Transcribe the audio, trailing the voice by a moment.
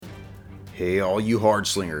Hey, all you hard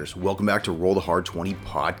slingers, welcome back to Roll the Hard 20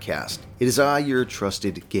 podcast. It is I, your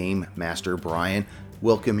trusted game master, Brian,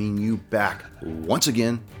 welcoming you back once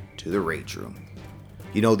again to the Rage Room.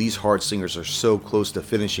 You know, these hard slingers are so close to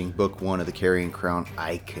finishing book 1 of the Carrion Crown,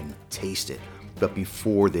 I can taste it. But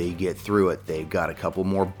before they get through it, they've got a couple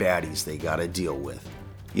more baddies they gotta deal with.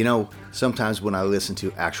 You know, sometimes when I listen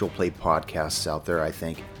to actual play podcasts out there, I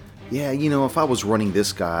think, yeah, you know, if I was running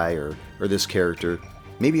this guy or this character,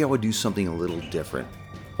 maybe I would do something a little different.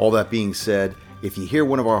 All that being said, if you hear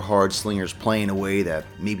one of our hard slingers playing a way that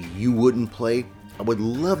maybe you wouldn't play, I would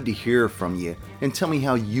love to hear from you and tell me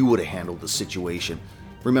how you would have handled the situation.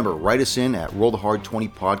 Remember, write us in at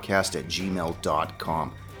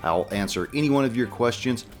rollthehard20podcast@gmail.com. I'll answer any one of your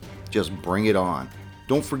questions. Just bring it on.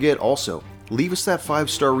 Don't forget also, leave us that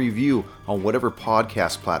 5-star review on whatever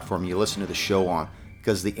podcast platform you listen to the show on,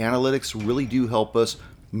 because the analytics really do help us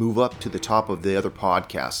move up to the top of the other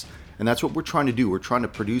podcasts. And that's what we're trying to do. We're trying to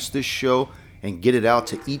produce this show and get it out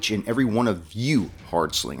to each and every one of you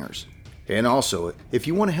hard slingers. And also, if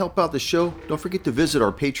you want to help out the show, don't forget to visit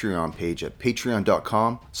our Patreon page at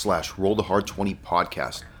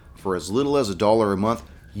patreon.com/rollthehard20podcast. For as little as $1 a month,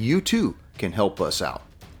 you too can help us out.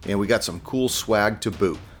 And we got some cool swag to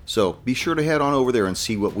boot. So be sure to head on over there and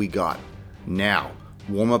see what we got. Now,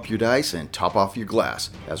 warm up your dice and top off your glass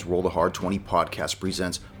as Roll the Hard 20 podcast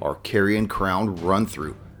presents our Carrion Crown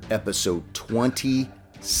run-through, episode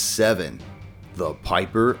 27, The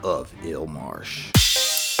Piper of Illmarsh.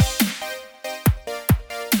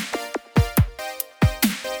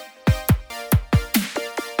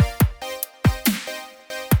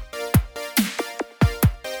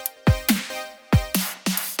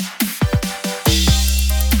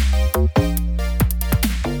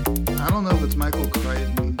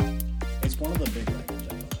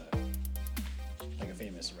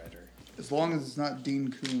 As long as it's not Dean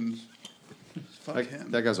Koontz. Fuck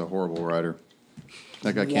him. That guy's a horrible writer.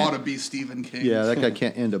 That guy Want to can't. be Stephen King. Yeah, that guy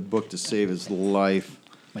can't end a book to save his life.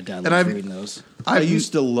 My dad And loves reading those. I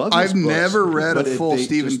used to love. I've his books, never read a but full they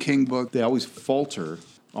Stephen just- King book. They always falter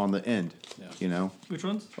on the end. Yeah. You know, Which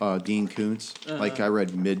ones? Dean Koontz. Like I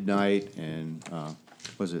read Midnight and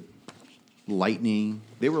was it Lightning?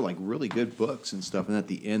 They were like really good books and stuff. And at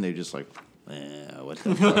the end, they just like, what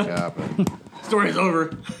the fuck happened? Story's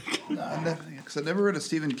over. Because I never read a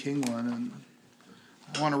Stephen King one, and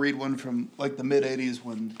I want to read one from like the mid '80s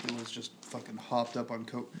when he was just fucking hopped up on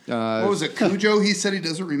coke. What was it, Cujo? He said he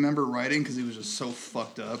doesn't remember writing because he was just so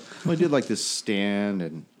fucked up. Well, I did like this Stand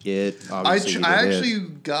and It. I Obviously, he did actually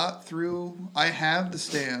It. got through. I have the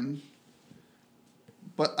Stand,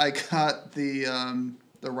 but I got the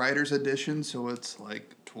writer's edition, so it's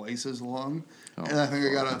like twice as long. And I think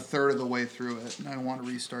I got a third of the way through it, and I want to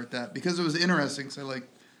restart that because it was interesting. Because I like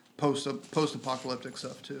post-apocalyptic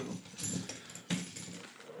stuff too.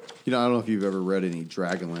 You know, I don't know if you've ever read any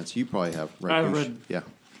Dragonlance. You probably have. Right? I've read. Yeah.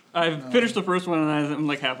 I've finished the first one, and I'm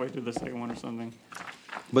like halfway through the second one or something.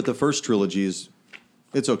 But the first trilogy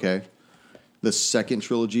it's okay. The second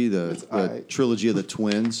trilogy, the trilogy of the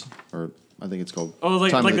twins, or I think it's called. Oh,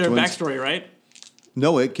 like Time of the their Twins. backstory, right?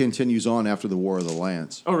 No, it continues on after the War of the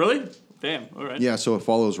Lands. Oh, really? Damn. All right. Yeah, so it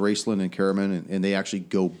follows Raistlin and Caraman, and they actually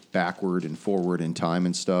go backward and forward in time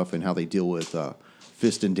and stuff, and how they deal with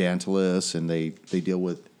Fist and Dantalus, and they deal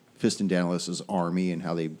with Fist and Dantalus's army, and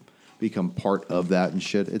how they become part of that and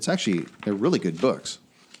shit. They're really good books.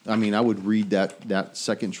 I mean, I would read that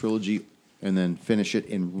second trilogy and then finish it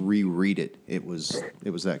and reread it. It was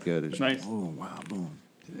that good. It was Nice. Oh wow, boom.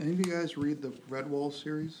 Did any of you guys read the Redwall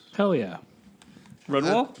series? Hell yeah.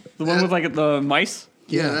 Redwall? The one with like the mice?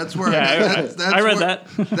 Yeah, that's where Yeah, that's I read what-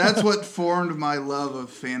 that. That's what formed my love of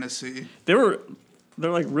fantasy. They're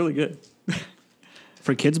like really good.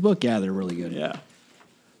 For a kid's book, yeah, they're really good. Yeah.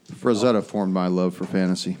 Frazetta formed my love for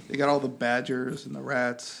fantasy. They got all the badgers and the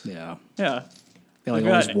rats. Yeah. Yeah. They like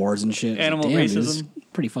They've all got those wars and shit. It's animal like, damn, dude, this is racism.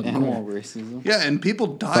 pretty fucking Animal cool. racism. Yeah, and people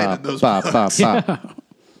died in those Bop, books. bop, bop.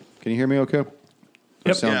 Can you hear me okay?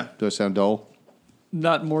 Yep. Yeah. Do I sound dull?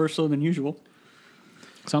 Not more so than usual.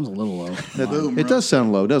 Sounds a little low. Boom, It bro. does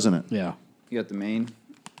sound low, doesn't it? Yeah. You got the main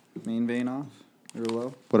vein off or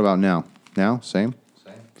low? What about now? Now? Same?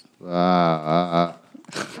 I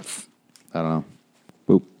don't know.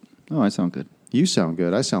 Boop. Oh, I sound good. You sound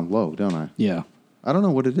good. I sound low, don't I? Yeah. I don't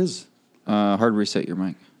know what it is. Hard reset your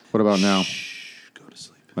mic. What about now? Go to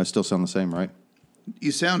sleep. I still sound the same, right?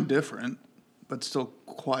 You sound different, but still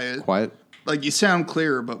quiet. Quiet? Like you sound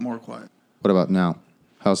clearer, but more quiet. What about now?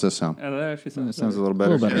 How's this sound? Yeah, that actually It sounds sounds a better. little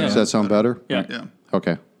better. A little better. Does that sound better? Yeah. Yeah.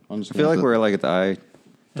 Okay. I'm just I feel gonna like have we're like at the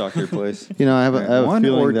Doctor place. You know, I have a One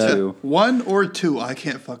feeling or that. two. 1 or 2, I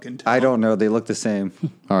can't fucking tell. I don't know. They look the same.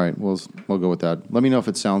 All right, we'll go with that. Let me know if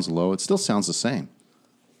it sounds low. It still sounds the same.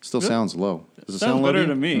 Still sounds low. Does it Sounds sound low? better you?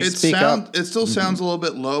 to me. It Speak up. It still sounds a little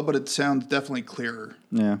bit low, but it sounds definitely clearer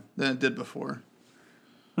Yeah. than it did before.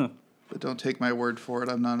 But don't take my word for it.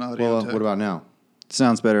 I'm not an audio Well, tech. what about now?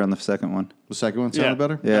 Sounds better on the second one. The second one sounded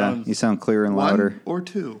better? Yeah. Sounds- You sound clearer and 1 louder. or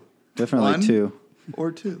 2? Definitely 1 two.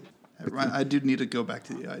 or 2. I do need to go back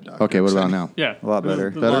to the eye doctor. Okay, what about now? Yeah. A lot better.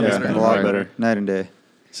 This is Better? a lot Yeah, better. a lot Right. better. Night and day.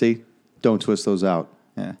 See? Don't twist those out.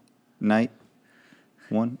 Yeah. Night.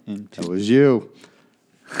 1 and 2. That was you.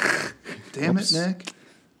 Damn Oops. it, Nick.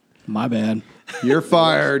 My bad. You're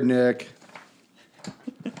fired, Nick.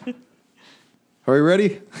 Are you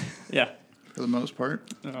ready? Yeah. For the most part.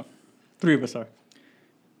 No. 3 of us are.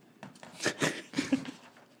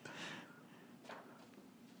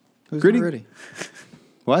 Who's Gritty? not ready?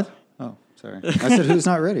 What? Oh, sorry. I said who's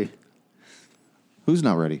not ready? Who's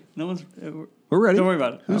not ready? No one's. We're ready. Don't worry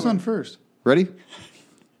about it. Who's on first? Ready?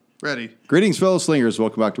 Ready. Greetings, fellow slingers.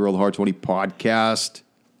 Welcome back to Roll the Hard 20 podcast,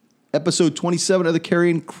 episode 27 of the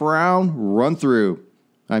Carrion Crown Run Through.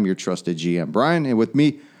 I'm your trusted GM, Brian, and with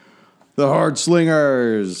me, the Hard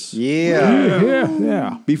Slingers.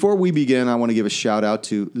 Yeah. Before we begin, I want to give a shout out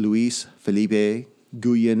to Luis Felipe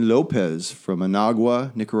Guyen Lopez from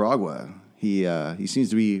Managua, Nicaragua. He seems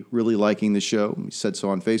to be really liking the show. He said so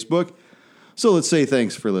on Facebook. So let's say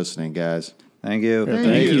thanks for listening, guys. Thank you.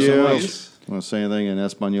 Thank you so much. Want to say anything in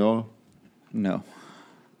Espanol? No.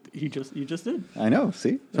 You just did. I know.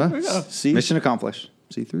 See? Huh? we go. See? Mission accomplished.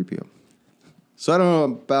 C3PO. So I don't know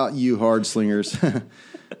about you hard slingers,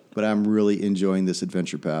 but I'm really enjoying this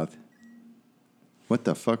adventure path. What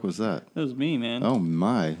the fuck was that? That was me, man. Oh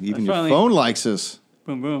my, even your finally- phone likes us.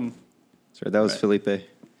 Boom, boom. Sorry, that was Felipe.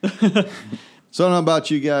 So I don't know about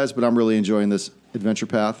you guys, but I'm really enjoying this adventure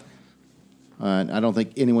path. I don't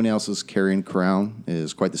think anyone else's Carrion Crown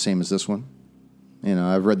is quite the same as this one. You know,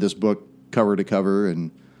 I've read this book cover to cover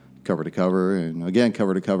and again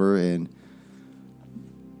cover to cover, and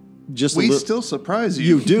just We still surprise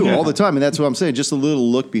you. You do all the time, and that's what I'm saying. Just a little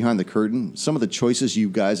look behind the curtain. Some of the choices you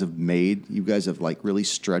guys have made, you guys have like really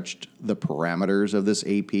stretched the parameters of this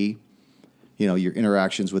AP. You know, your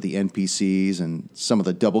interactions with the NPCs and some of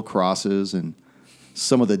the double crosses and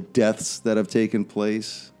some of the deaths that have taken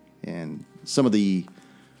place and some of the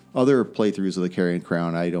other playthroughs of the Carrion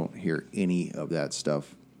Crown. I don't hear any of that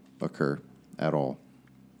stuff occur at all.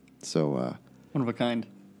 So, One of a kind.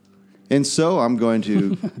 and so I'm going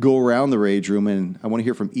to go around the rage room, and I want to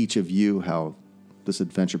hear from each of you how this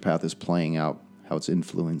adventure path is playing out, how it's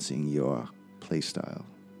influencing your play style.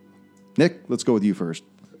 Nick, let's go with you first.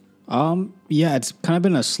 Yeah, it's kind of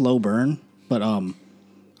been a slow burn, but I've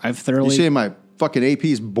You thoroughly. saying my fucking AP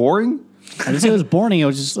is boring? I didn't say it was boring. It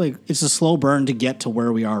was just like it's a slow burn to get to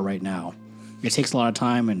where we are right now. It takes a lot of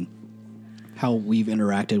time, and how we've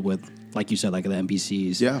interacted with, like you said, like the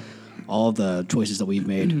NPCs. Yeah. All of the choices that we've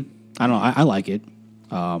made. I don't know. I like it.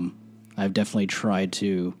 I've definitely tried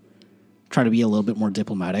to be a little bit more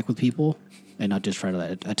diplomatic with people and not just try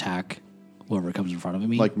to attack whoever comes in front of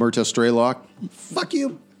me. Like Murta Straylock? Fuck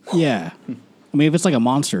you. yeah. I mean, if it's like a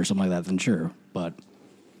monster or something like that, then sure. But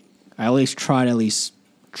I at least try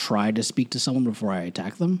to speak to someone before I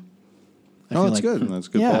attack them. I Oh, feel that's like- good. That's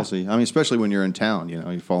good Yeah. policy. I mean, especially when you're in town, you know,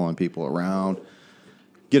 you're following people around,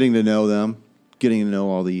 getting to know them, getting to know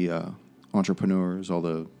all the entrepreneurs, all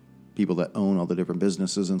the people that own all the different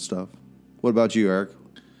businesses and stuff. What about you, Eric?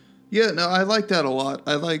 Yeah, no, I like that a lot.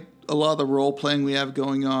 I like a lot of the role playing we have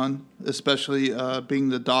going on, especially being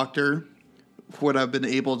the doctor. What I've been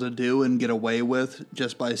able to do and get away with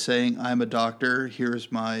just by saying I'm a doctor. Here's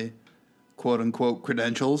my quote unquote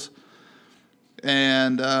credentials,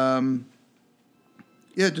 and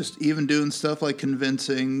yeah, just even doing stuff like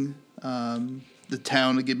convincing the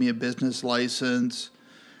town to give me a business license,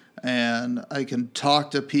 and I can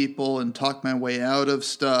talk to people and talk my way out of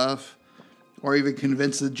stuff. Or even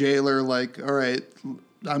convince the jailer, like, all right,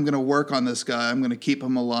 I'm going to work on this guy. I'm going to keep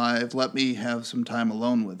him alive. Let me have some time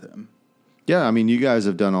alone with him. Yeah, I mean, you guys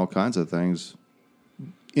have done all kinds of things,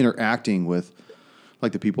 interacting with,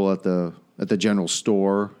 like the people at the general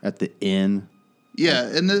store, at the inn. Yeah,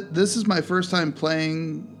 and this is my first time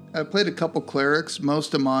playing. I played a couple clerics.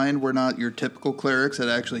 Most of mine were not your typical clerics that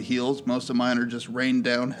actually heals. Most of mine are just rain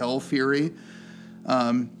down hell fury.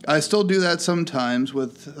 I still do that sometimes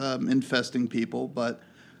with infesting people, but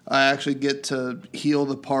I actually get to heal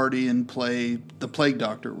the party and play the Plague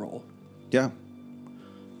Doctor role. Yeah.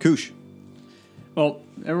 Koosh. Well,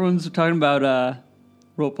 everyone's talking about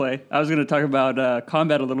role play. I was going to talk about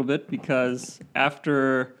combat a little bit because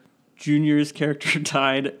after Junior's character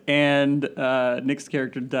died and Nick's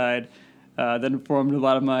character died, that informed a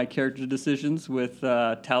lot of my character decisions with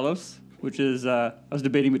Talos, which is I was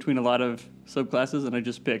debating between a lot of subclasses, and I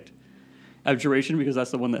just picked Abjuration because that's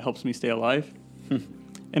the one that helps me stay alive.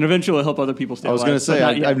 And eventually it'll help other people stay I was alive. going to say, but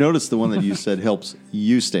not yet. I've noticed the one that you said helps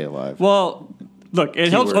you stay alive. Well, look, it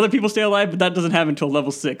helps Keyword. other people stay alive, but that doesn't happen until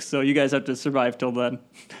level 6, so you guys have to survive till then.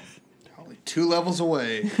 Only 2 levels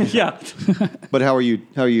away. Yeah. But how are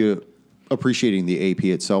you appreciating the AP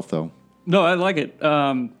itself, though? No, I like it.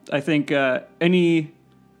 I think any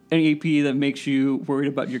AP that makes you worried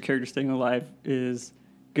about your character staying alive is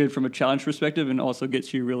good from a challenge perspective, and also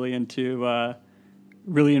gets you really into,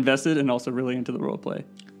 really invested, and also really into the role play.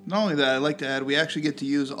 Not only that, I'd like to add we actually get to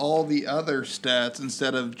use all the other stats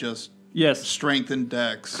instead of just Yes. strength and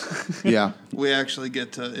dex. Yeah. We actually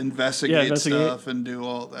get to investigate investigate. stuff and do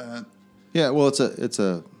all that. Yeah, well, it's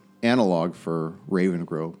a analog for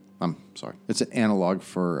Ravengrove. I'm sorry. It's an analog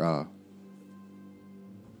for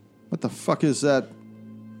what the fuck is that?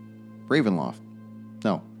 Ravenloft.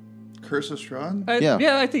 No. Curse of Strahd?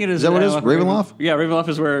 Yeah. I think it is. Is that what it is? an analog for Ravenloft? Yeah, Ravenloft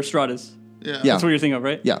is where Strahd is. Yeah. Yeah. That's what you're thinking of,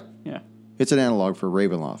 right? Yeah. Yeah. It's an analog for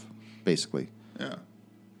Ravenloft, basically. Yeah.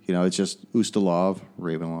 You know, it's just Ustalov,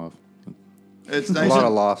 Ravenloft. It's nice. lot and,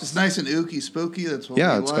 of lofts. It's nice and ooky spooky. That's what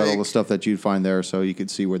Yeah, we it's like. got all the stuff that you'd find there, so you could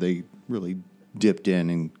see where they really dipped in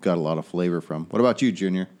and got a lot of flavor from. What about you,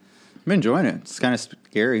 Junior? I'm enjoying it. It's kind of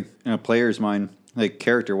scary in a player's mind, like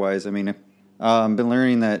character-wise. I mean, I've been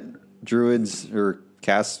learning that druids or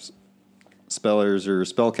cast spellers or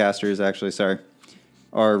spellcasters, actually,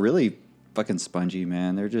 are really fucking spongy,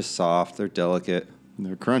 man. They're just soft. They're delicate.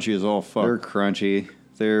 They're crunchy as all fuck. They're crunchy.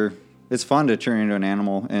 It's fun to turn into an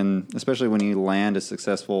animal, and especially when you land a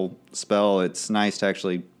successful spell, it's nice to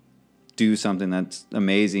actually do something that's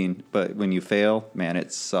amazing. But when you fail, man,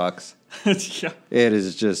 it sucks. Yeah. It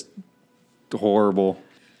is just horrible.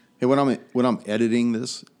 Hey, when I'm editing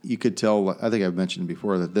this, you could tell. I think I've mentioned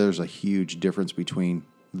before that there's a huge difference between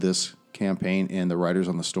this campaign and the Riders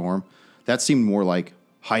on the Storm. That seemed more like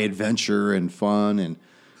high adventure and fun, and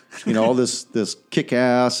all this kick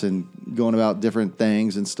ass and going about different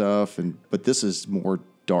things and stuff. But this is more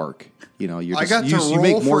dark. You're I just, got to you roll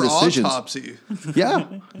make more for decisions. autopsy, Yeah,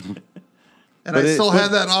 and But I it- still but-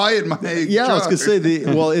 have that eye in my. yeah. I was gonna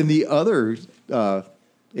jar. say in the other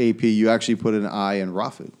AP, you actually put an eye in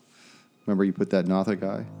Rafu. Remember, you put that Nothic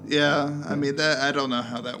eye. Yeah, I mean that. I don't know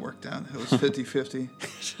how that worked out. It was 50-50.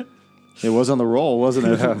 It was on the roll, wasn't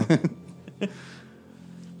it?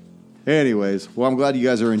 Anyways, well, I'm glad you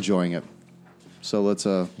guys are enjoying it. So let's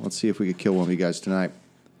see if we could kill one of you guys tonight.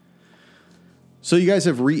 So you guys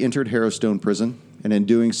have re-entered Harrowstone Prison, and in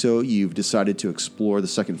doing so, you've decided to explore the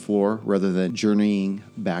second floor rather than journeying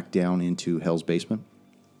back down into Hell's Basement.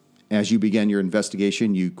 As you began your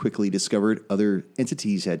investigation, you quickly discovered other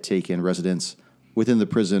entities had taken residence within the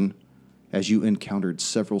prison as you encountered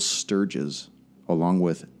several Sturges, along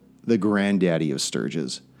with the granddaddy of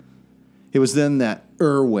Sturges. It was then that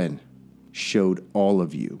Irwin showed all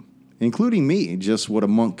of you, including me, just what a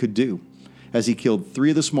monk could do, as he killed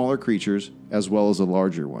 3 of the smaller creatures as well as a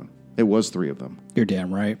larger one. It was 3 of them. You're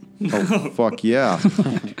damn right. Oh, fuck yeah.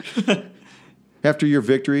 After your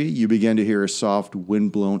victory, you began to hear a soft,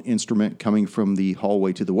 wind-blown instrument coming from the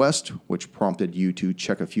hallway to the west, which prompted you to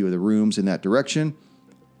check a few of the rooms in that direction.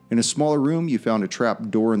 In a smaller room, you found a trap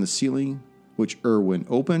door in the ceiling, which Irwin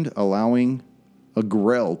opened, allowing a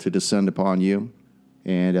grell to descend upon you.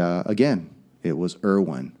 And again, it was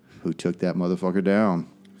Irwin who took that motherfucker down.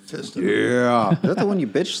 Fisted. Yeah. Is that the one you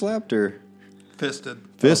bitch slapped, or? Fisted.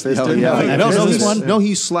 Fist. Fisted? Oh, yeah. I don't know this one. No,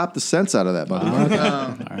 he slapped the sense out of that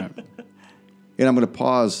motherfucker. All right. And I'm going to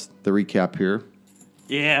pause the recap here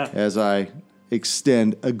Yeah. as I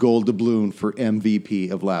extend a gold doubloon for MVP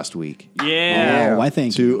of last week Yeah. Oh, why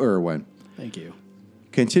thank you. to Irwin. Thank you.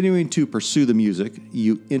 Continuing to pursue the music,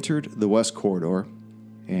 you entered the west corridor,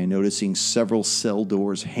 and noticing several cell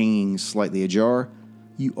doors hanging slightly ajar,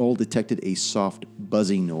 you all detected a soft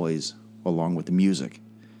buzzing noise along with the music.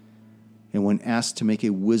 And when asked to make a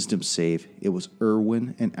wisdom save, it was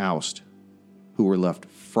Irwin and Oust who were left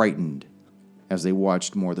frightened as they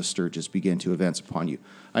watched more of the Sturges begin to advance upon you.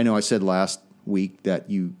 I know I said last week that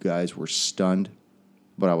you guys were stunned,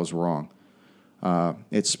 but I was wrong.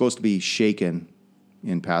 It's supposed to be shaken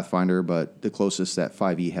in Pathfinder, but the closest that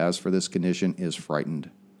 5e has for this condition is frightened.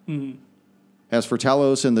 Mm-hmm. As for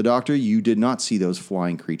Talos and the Doctor, you did not see those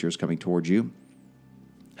flying creatures coming towards you.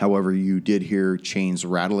 However, you did hear chains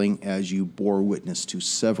rattling as you bore witness to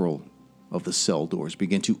several of the cell doors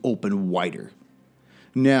begin to open wider.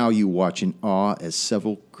 Now you watch in awe as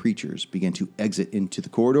several creatures begin to exit into the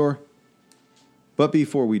corridor. But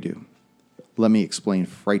before we do, let me explain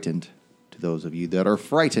frightened to those of you that are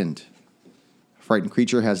frightened. A frightened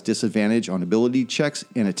creature has disadvantage on ability checks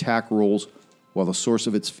and attack rolls while the source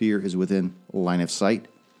of its fear is within line of sight.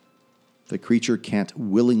 The creature can't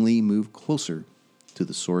willingly move closer to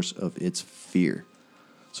the source of its fear.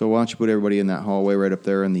 So why don't you put everybody in that hallway right up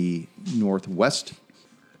there in the northwest?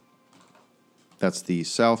 That's the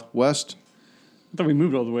southwest. I thought we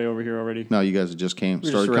moved all the way over here already. No, you guys just just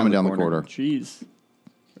started around coming the down the corner. corridor. Jeez.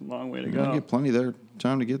 A long way to You'll go. get plenty there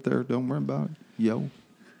time to get there. Don't worry about it. Yo.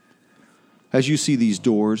 As you see these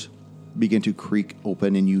doors begin to creak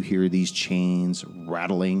open and you hear these chains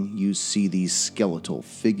rattling, you see these skeletal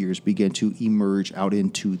figures begin to emerge out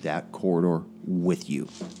into that corridor with you.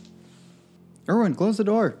 Erwin, close the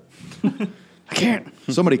door. I can't.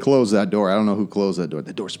 Somebody closed that door. I don't know who closed that door.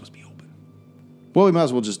 The door's supposed to be open. Well, we might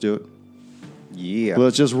as well just do it. Yeah.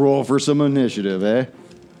 Let's just roll for some initiative, eh?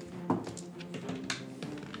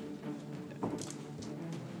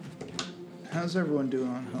 How's everyone doing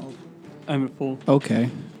on health? I'm at full. Okay.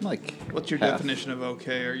 Like, What's your half. definition of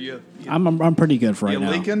okay? Are you I'm pretty good for right You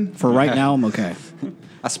now. leaking? For right now, I'm okay.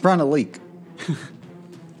 I sprung a leak.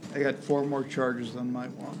 I got 4 more charges than my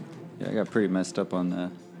one. Yeah, I got pretty messed up on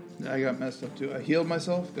the. I got messed up too. I healed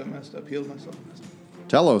myself, got messed up, healed myself, messed up.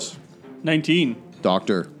 Telos, 19.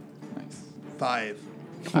 Doctor, Nice. 5.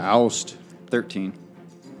 Oust, 13.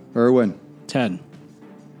 Erwin. 10.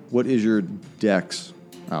 What is your dex,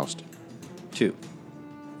 Oust? 2.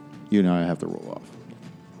 You and I have to roll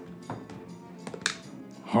off.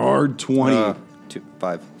 Hard 20.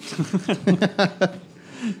 5.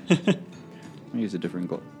 I use a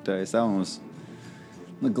different dice. That one was.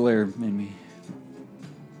 The glare made me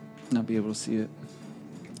not be able to see it.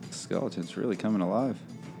 Skeleton's really coming alive.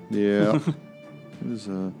 Yeah. It is,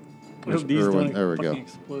 I hope where's these Erwin? don't There we fucking go.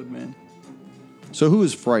 explode, man. So who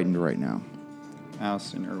is frightened right now?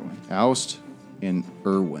 Oust and Erwin. Oust and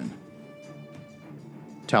Erwin.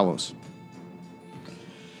 Talos.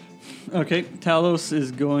 Okay, Talos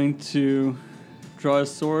is going to draw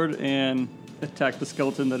his sword and attack the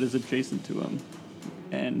skeleton that is adjacent to him.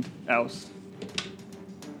 And oust.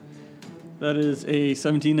 That is a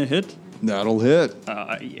 17 to hit. That'll hit.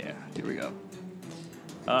 Yeah, here we go.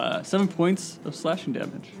 7 points of slashing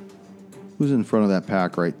damage. Who's in front of that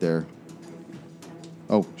pack right there?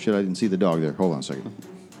 Oh, shit, I didn't see the dog there. Hold on a second.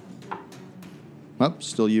 Oh,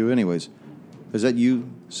 still you anyways. Is that you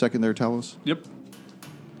second there, Talos? Yep.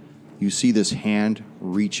 You see this hand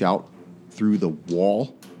reach out through the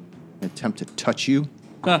wall and attempt to touch you.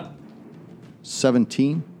 Ah,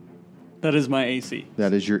 17. that is my AC.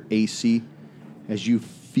 That is your AC. As you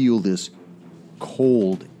feel this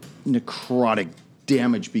cold, necrotic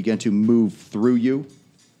damage begin to move through you.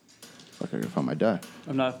 Fuck, I gotta find my die.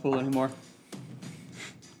 I'm not full anymore.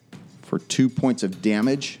 For 2 points of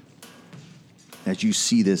damage, as you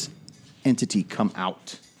see this entity come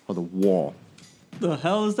out of the wall. The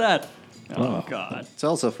hell is that? Oh, God. It's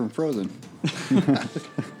also from Frozen.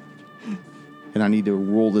 And I need to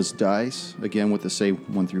roll this dice again with the save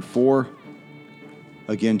 1 through 4.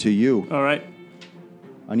 Again to you. All right.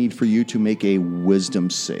 I need for you to make a wisdom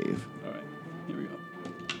save. All right. Here we go.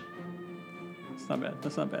 That's not bad.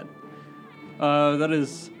 That's not bad. That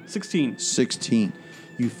is 16. 16.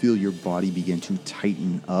 You feel your body begin to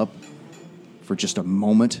tighten up for just a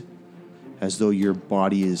moment, as though your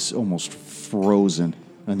body is almost frozen,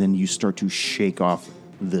 and then you start to shake off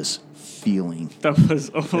this feeling. That was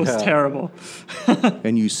almost terrible.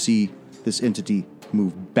 And you see this entity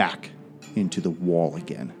move back into the wall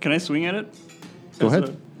again. Can I swing at it? Go As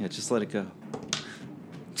ahead. Yeah, just let it go.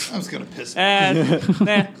 I was going to piss.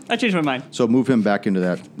 Nah, I changed my mind. So move him back into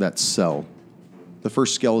that cell. The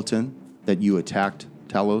first skeleton that you attacked,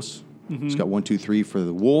 Talos, it's got 1, 2, 3 for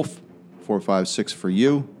the wolf, 4, 5, 6 for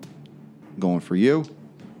you. Going for you.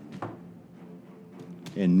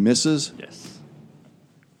 And misses. Yes.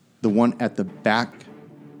 The one at the back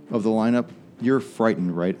of the lineup, you're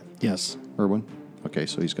frightened, right, Yes. Erwin? Okay,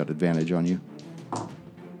 so he's got advantage on you.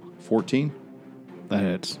 14, That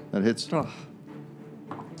hits. that hits. Oh,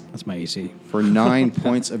 That's my AC. For 9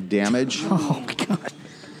 points of damage. Oh, my God.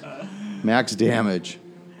 Max damage.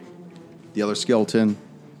 The other skeleton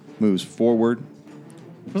moves forward.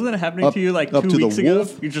 wasn't that happening Up- to you like up 2 to the weeks ago?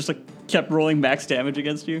 wolf? You just like kept rolling max damage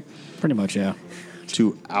against you. Pretty much, yeah.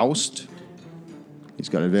 To Oust. He's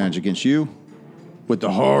got advantage against you with the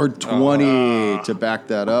hard 20 to back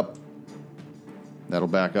that up. That'll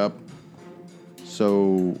back up.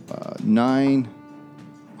 So 9.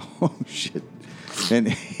 Oh, shit.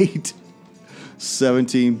 And 8.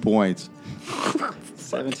 17 points.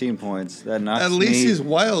 17 points. That knocks At me. least he's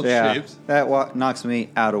wild Yeah, shapes. that knocks me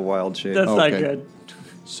out of wild shape. That's not Okay. good.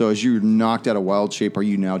 So as you're knocked out of wild shape, are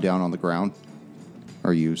you now down on the ground?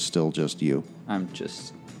 Or are you still just you? I'm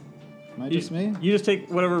just. Am I just me? You just take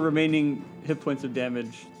whatever remaining hit points of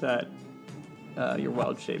damage that your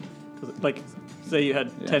wild shape. Like, say you had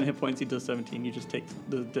 10 hit points, he does 17. You just take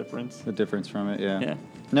the difference. The difference from it, yeah. Yeah.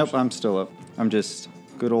 Nope, I'm still up. I'm just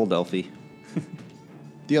good old Elfie.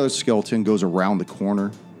 The other skeleton goes around the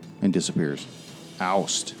corner and disappears.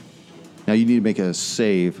 Oust. Now you need to make a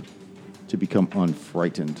save to become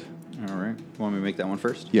unfrightened. All right. Want me to make that one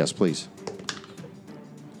first? Yes, please.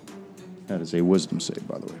 That is a wisdom save,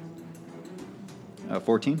 by the way.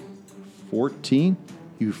 14. 14.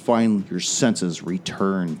 You find your senses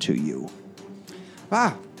return to you.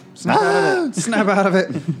 Ah! Snap out of it. Snap out of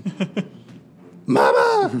it.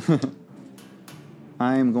 Mama!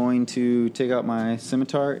 I'm going to take out my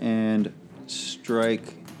scimitar and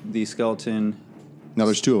strike the skeleton. Now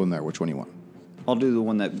there's two of them there. Which one do you want? I'll do the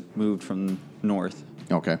one that moved from north,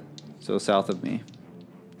 Okay. so south of me.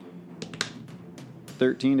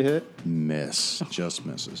 13 to hit. Miss. Just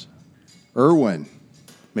misses. Irwin,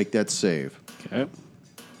 make that save. Okay.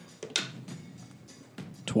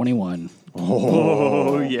 21.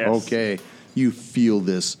 Oh, yes. Okay. You feel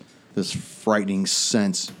this frightening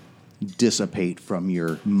sense dissipate from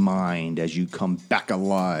your mind as you come back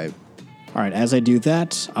alive. All right, as I do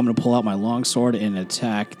that, I'm going to pull out my longsword and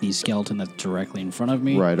attack the skeleton that's directly in front of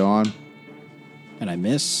me. Right on. And I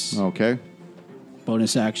miss. Okay.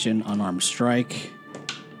 Bonus action, unarmed strike.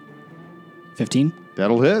 15.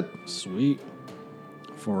 That'll hit. Sweet.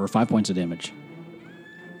 For 5 points of damage.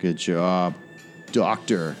 Good job.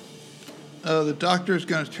 Doctor. The doctor's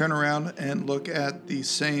going to turn around and look at the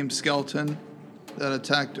same skeleton that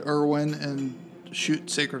attacked Irwin and shoot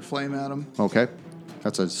Sacred Flame at him. Okay.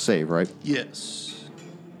 That's a save, right? Yes.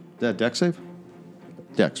 That dex save?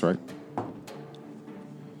 Dex, right?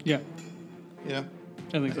 Yeah, Yeah.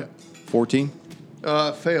 I think so. 14?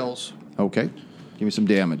 Fails. Okay. Give me some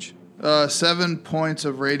damage. 7 points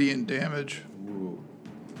of radiant damage.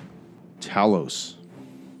 Talos.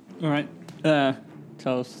 All right.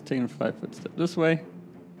 Talos is taking a 5 foot step this way.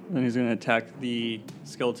 And then he's going to attack the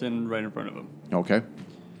skeleton right in front of him. Okay.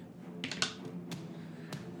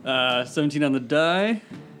 17 on the die.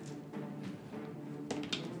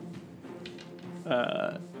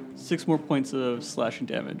 6 more points of slashing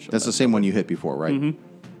damage. That's the same one you hit before, right?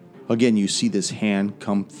 Mm-hmm. Again, you see this hand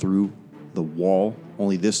come through the wall,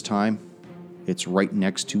 only this time it's right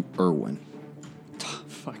next to Irwin.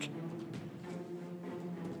 Fuck.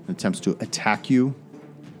 Attempts to attack you.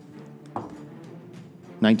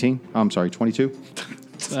 19? I'm sorry, 22?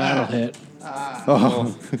 That'll hit.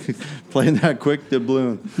 Oh, playing that quick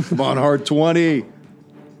doubloon. Come on, hard 20.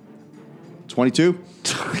 22?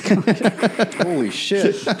 Holy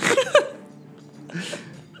shit.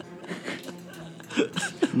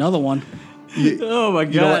 Another one. Oh my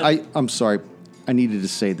god. You know what? I'm sorry. I needed to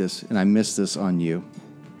say this, and I missed this on you.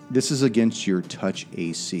 This is against your touch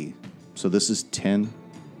AC. So this is 10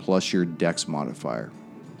 plus your dex modifier.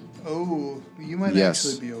 Oh, you might Yes.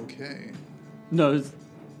 actually be okay. No, his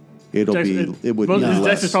It would be his dex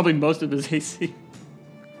less. is probably most of his AC.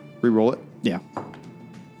 Reroll it. Yeah.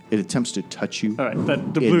 It attempts to touch you. All right, that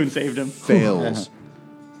It doubloon saved him. Fails.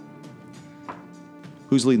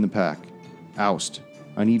 Who's leading the pack? Oust.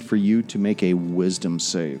 I need for you to make a wisdom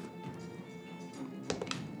save.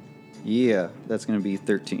 Yeah, that's going to be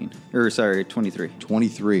 13. Or, sorry, 23.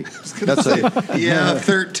 23. That's a. Yeah,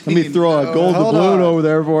 13. Let me throw a gold hold doubloon on. over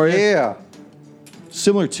there for you. Yeah.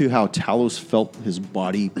 Similar to how Talos felt his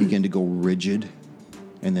body begin to go rigid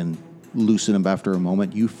and then loosen up after a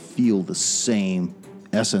moment, you feel the same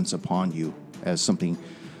essence upon you as something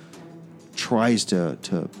tries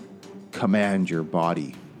to command your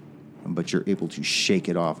body, but you're able to shake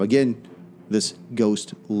it off. Again, this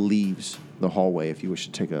ghost leaves the hallway if you wish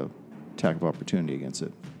to take a attack of opportunity against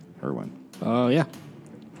it. Irwin. Oh, yeah.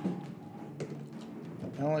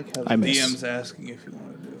 I like how I the miss. DM's asking if you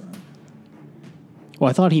want to do that. Well,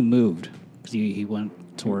 I thought he moved because he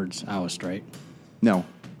went towards Oust, right? No.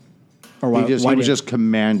 Or He was just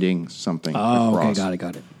commanding something Oh, across. okay,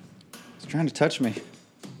 got it. He's trying to touch me.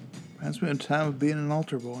 Reminds me of the time of being an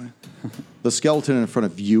altar boy. The skeleton in front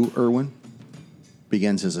of you, Irwin,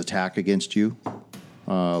 begins his attack against you.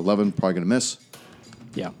 11, probably going to miss.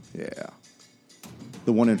 Yeah. Yeah.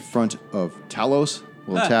 The one in front of Talos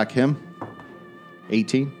will attack him.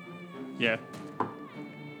 18 Yeah.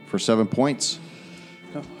 for 7 points.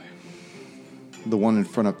 Oh boy. The one in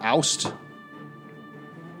front of Oust.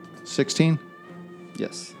 16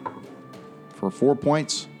 Yes. for 4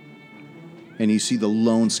 points. And you see the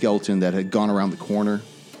lone skeleton that had gone around the corner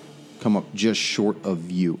come up just short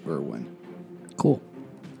of you, Irwin. Cool.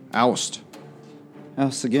 Oust.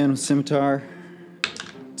 Oust again with scimitar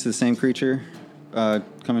to the same creature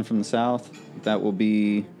coming from the south. That will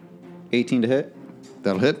be 18 to hit.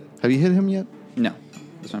 That'll hit. Have you hit him yet? No,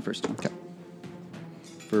 that's my first one. Okay.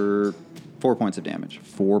 For 4 points of damage.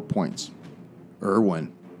 4 points.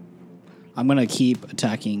 Irwin. I'm going to keep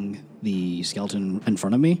attacking the skeleton in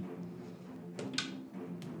front of me.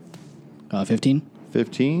 15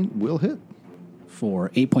 15 will hit.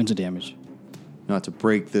 for 8 points of damage. Not to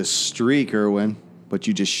break this streak, Irwin, but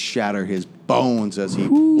you just shatter his bones as he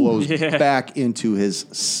blows yeah. back into his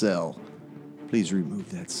cell. Please remove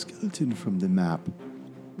that skeleton from the map.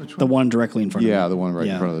 The one directly in front of me. Yeah, the one right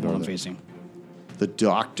in front of the door one I'm there. facing. The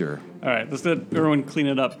doctor. All right, let's let everyone clean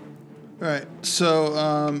it up. All right.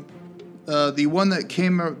 So the one that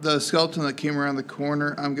the skeleton that came around the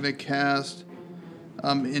corner, I'm gonna cast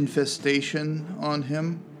infestation on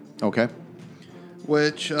him, Okay.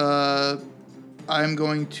 which I'm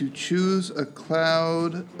going to choose a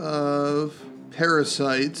cloud of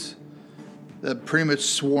parasites that pretty much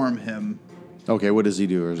swarm him. Okay, what does he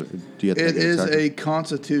do? Or do you have to It make an is attack? a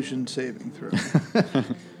Constitution saving throw.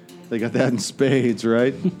 They got that in spades,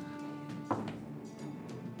 right?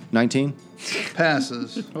 19?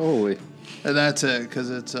 Passes, Holy. and that's it because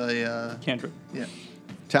it's a Cantrip. yeah.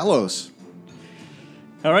 Talos.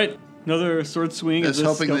 All right, another sword swing. Just at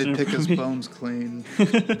this hoping they skeleton in pick front his of me. bones clean.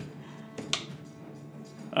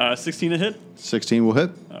 16 to hit. 16 will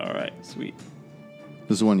hit. All right, sweet.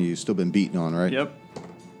 This is the one you've still been beaten on, right? Yep.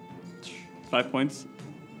 5 points.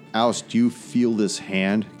 Alice, do you feel this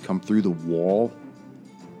hand come through the wall?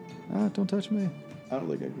 Don't touch me. I don't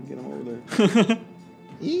think I can get him over there.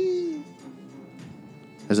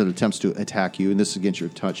 As it attempts to attack you, and this is against your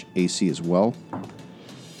touch AC as well.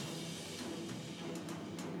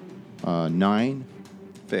 9.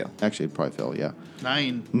 Fail. Actually, it'd probably fail, yeah.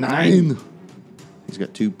 9. 9. He's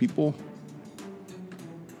got 2 people.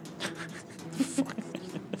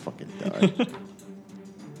 Fucking die.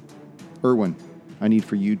 Irwin, I need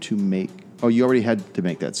for you to make... Oh, you already had to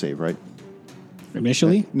make that save, right?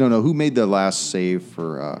 Initially, No. Who made the last save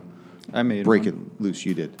for I made Break one. It Loose?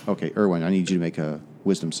 You did. Okay, Irwin, I need you to make a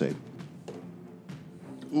wisdom save.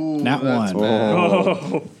 Ooh, Nat that's one. bad.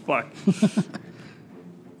 Oh, fuck.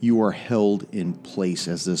 You are held in place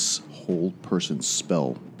as this whole person's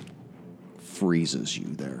spell freezes you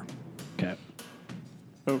there. okay.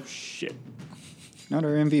 Oh, shit. Not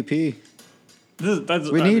our MVP.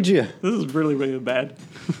 We need you. This is really, really bad.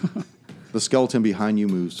 The skeleton behind you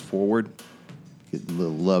moves forward, getting a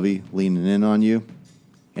little lovey, leaning in on you,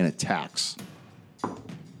 and attacks. So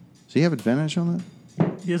you have advantage on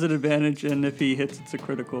that? He has an advantage, and if he hits, it's a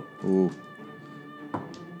critical. Ooh.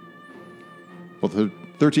 Well,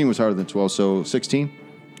 13 was harder than 12, so 16,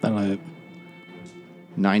 That'll hit.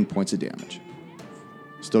 9 points of damage.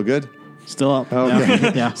 Still good? Still up. Okay.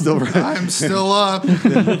 Yeah. Yeah. Still right. I'm still up.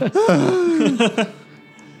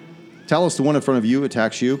 Talos, the one in front of you,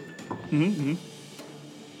 attacks you.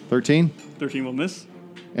 13, 13 will miss.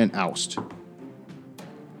 and Oust.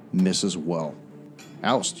 Miss as well.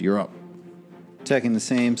 Oust, you're up. Attacking the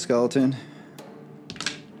same skeleton.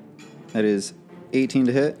 That is 18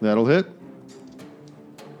 to hit That'll hit.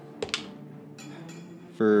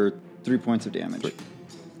 for 3 points of damage.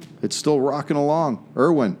 It's still rocking along.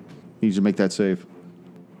 Irwin, you need to make that save.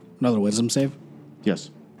 Another wisdom save.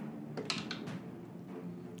 Yes.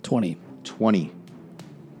 20. 20.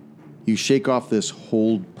 You shake off this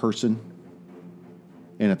hold person,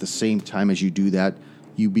 and at the same time as you do that,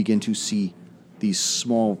 you begin to see these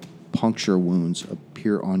small puncture wounds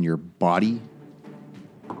appear on your body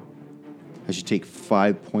as you take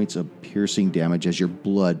 5 points of piercing damage as your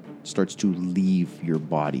blood starts to leave your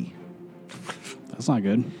body. That's not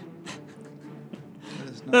good.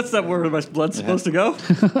 That's not where my blood's supposed to go.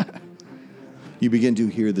 You begin to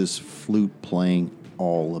hear this flute playing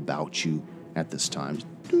all about you at this time.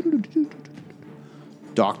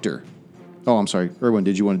 Doctor. Oh, I'm sorry. Irwin,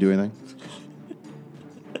 did you want to do anything?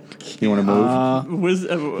 You want to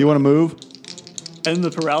move? You want to move? And the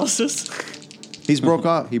paralysis. He's broke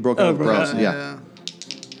off. He broke out of the right. paralysis. Yeah.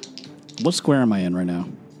 What square am I in right now?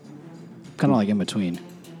 Kind of like in between.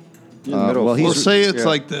 In the middle. well, he's- We'll say it's Yeah.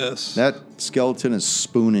 like this. That skeleton is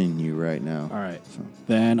spooning you right now. All right.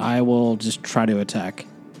 Then I will just try to attack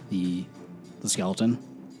the skeleton.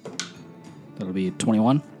 That'll be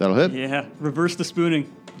 21. That'll hit. Yeah, reverse the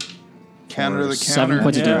spooning. Counter the 7 counter.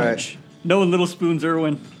 points of Yeah. damage. No little spoons,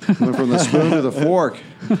 Irwin. Went from the spoon to the fork.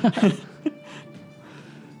 You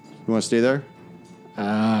want to stay there?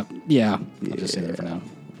 Yeah. I'll just say that for now.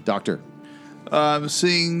 Doctor.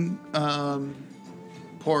 Seeing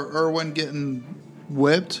poor Irwin getting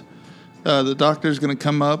whipped, The doctor's going to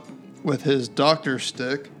come up with his doctor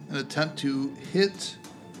stick and attempt to hit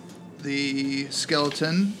the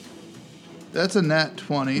skeleton. That's a nat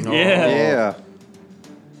 20. Yeah. Yeah.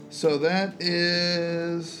 So that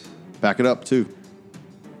is... Back it up, too.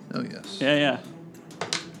 Oh, yes. Yeah.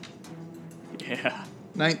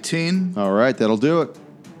 19. All right, that'll do it.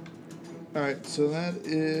 All right, so that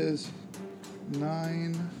is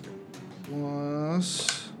 9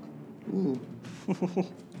 plus... Ooh.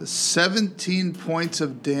 17 points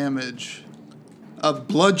of damage. Of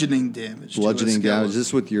bludgeoning damage. to a Bludgeoning damage. skeleton. Is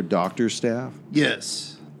this with your doctor's staff?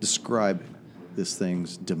 Yes. Describe this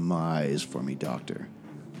thing's demise for me, Doctor.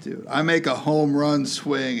 Dude, I make a home run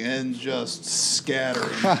swing and just scatter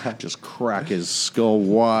him. Just crack his skull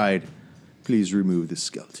wide. Please remove the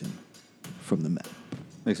skeleton from the map.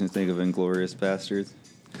 Makes me think of Inglorious Bastards.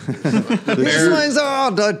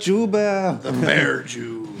 The Jew bear. The bear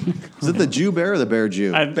Jew. Is it the Jew bear or the bear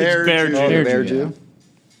Jew? It's Bear Bear Jew. Jew. Oh, the Bear Bear Jew, Jew?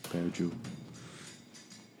 Bear Jew.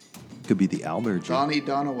 Could be the Owlbear Jew. Donnie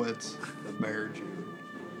Donowitz, the bear Jew.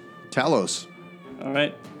 Talos. All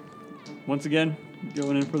right. Once again,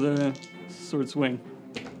 going in for the sword swing.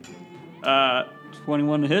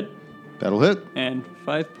 21 to hit That'll hit. and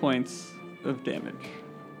 5 points of damage.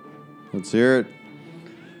 Let's hear it.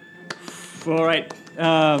 All right.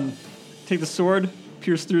 Take the sword,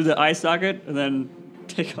 pierce through the eye socket, and then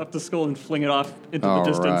take off the skull and fling it off into All the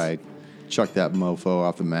distance. right. Chuck that mofo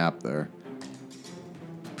off the map there.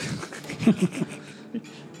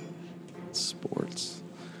 Sports.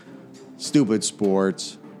 Stupid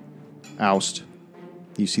sports. Oust.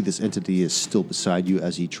 You see this entity is still beside you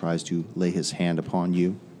as he tries to lay his hand upon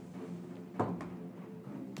you.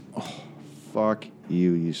 Oh, fuck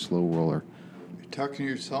you, you slow roller. You're talking to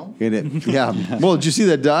yourself? And it, yeah. Well, did you see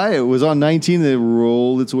that die? It was on 19 and it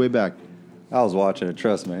rolled its way back. I was watching it,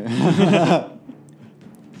 trust me.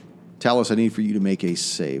 Talos, I need for you to make a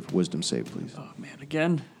save. Wisdom save, please. Oh, man,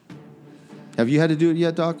 again? Have you had to do it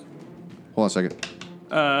yet, Doc? Hold on a second.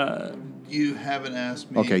 You haven't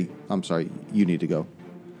asked me. Okay, I'm sorry. You need to go.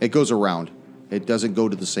 It goes around. It doesn't go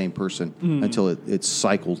to the same person until it's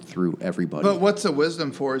cycled through everybody. But what's the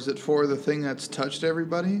wisdom for? Is it for the thing that's touched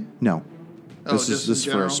everybody? No. Oh, This just is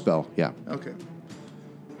in for a general? spell. Yeah. Okay.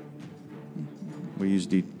 We use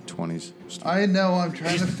D20s. I know. I'm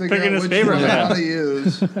trying to figure picking out his which favorite one I man. want to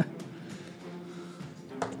use.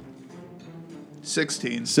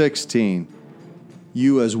 16. 16.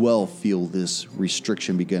 You as well feel this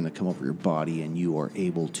restriction begin to come over your body, and you are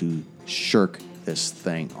able to shirk this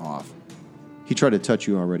thing off. He tried to touch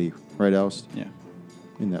you already, right, Oust? Yeah.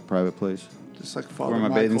 In that private place. Just like Father Where my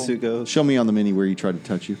Michael. bathing suit goes. Show me on the mini where he tried to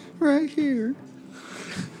touch you. Right here.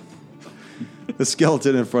 The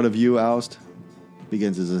skeleton in front of you, Oust,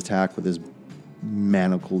 begins his attack with his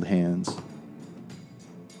manacled hands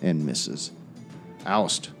and misses.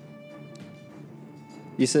 Oust.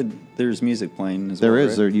 You said there's music playing as There well, is.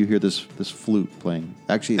 right? There you hear this flute playing.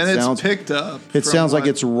 Actually, it And sounds it's picked up. it from sounds like what-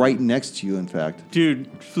 it's right next to you. In fact. Dude,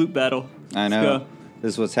 flute battle. I Let's know. go.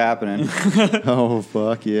 This is what's happening. Oh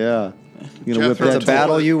fuck yeah! You gonna whip Jethro, that? The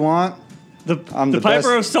battle you want? The I'm the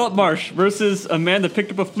Piper best. of Saltmarsh versus a man that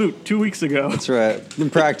picked up a flute 2 weeks ago. That's right. Been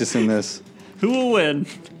practicing this. Who will win?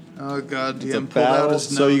 Oh god, DM pulled battle. out his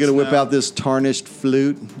So you're gonna notes whip now. out this tarnished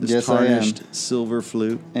flute, this Yes, I am. tarnished silver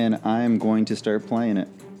flute. And I'm going to start playing it.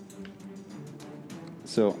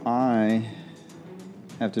 So I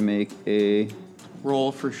have to make a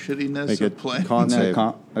roll for shittiness Make of it play. con save.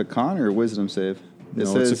 a con or a wisdom save.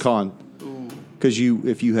 No, it's a con. Because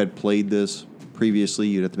if you had played this previously,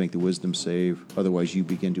 you'd have to make the wisdom save. Otherwise, you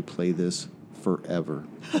begin to play this forever.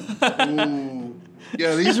 Ooh.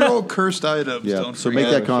 Yeah, these are all cursed items. Yeah. Don't So forget.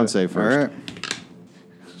 make that con save All first. right.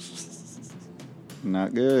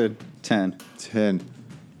 Not good. 10. 10.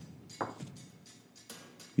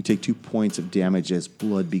 You take 2 points of damage as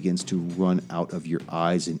blood begins to run out of your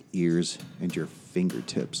eyes and ears and your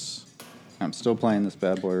fingertips. I'm still playing this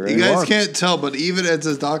bad boy, right? You guys are. can't tell, but even as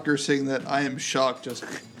a doctor saying that, I am shocked. Just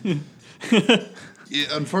yeah,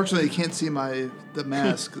 unfortunately, you can't see the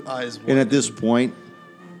mask eyes. And at this point,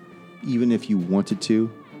 even if you wanted to,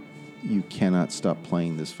 you cannot stop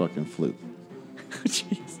playing this fucking flute.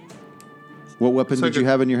 Jeez. What weapon It's did like you a-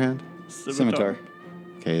 have in your hand? Scimitar.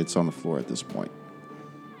 Okay, it's on the floor at this point.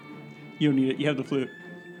 You don't need it. You have the flute.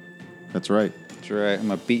 That's right. That's right. I'm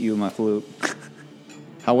going to beat you with my flute.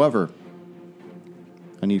 However,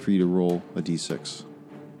 I need for you to roll a d6.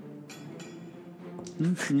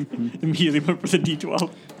 Immediately went for the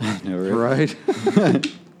D12. No, right?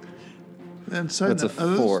 Right? And side That's a note, are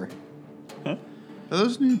those- 4. Are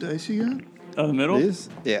those new dice you got? Oh, the middle? These?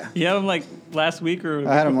 Yeah. You had them like last week or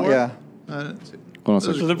I had them, before? yeah. I didn't see. Hold on a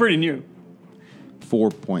So second. they're pretty new. 4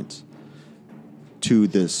 points to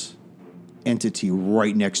this entity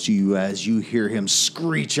right next to you as you hear him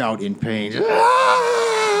screech out in pain.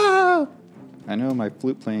 Ah! I know my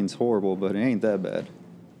flute playing's horrible, but it ain't that bad.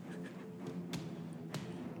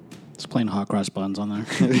 It's plain hot cross buns on there.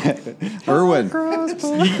 Erwin,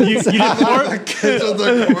 You did more. Kids with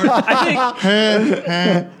their corn.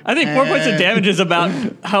 I think 4 points of damage is about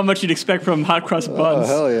how much you'd expect from hot cross Oh, buns.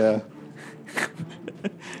 hell yeah.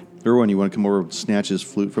 Erwin, you want to come over and snatch his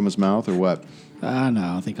flute from his mouth or what?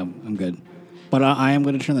 No, I think I'm good. But I am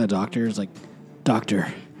going to turn to the doctor. It's like,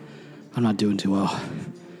 doctor, I'm not doing too well.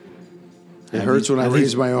 It hurts when I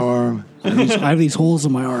raise my arm. I have these holes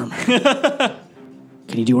in my arm.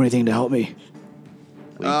 Can you do anything to help me?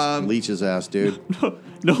 Leech his ass, dude.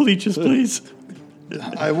 No leeches, please.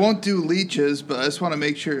 I won't do leeches, but I just want to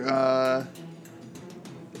make sure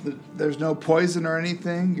there's no poison or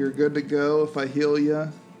anything. You're good to go if I heal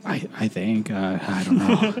you. I think. I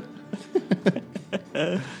don't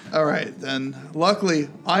know. All right, then. Luckily,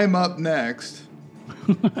 I'm up next.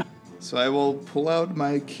 So I will pull out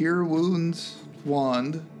my Cure Wounds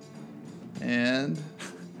wand. And,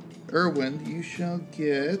 Erwin, you shall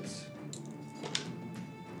get...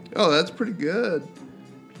 Oh, that's pretty good.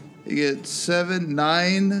 You get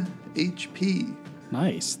 9 HP.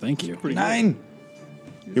 Nice. Thank you. Nine.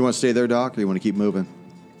 You want to stay there, Doc, or you want to keep moving?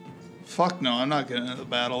 Fuck no, I'm not getting into the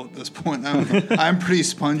battle at this point. I'm pretty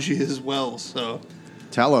spongy as well, so...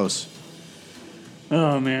 Talos.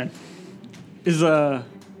 Oh man, is that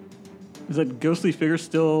ghostly figure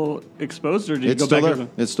still exposed, or did you It's go still back? there.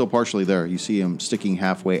 Over? It's still partially there. You see him sticking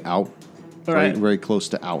halfway out, All right. very close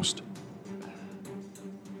to Oust.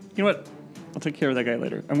 You know what? I'll take care of that guy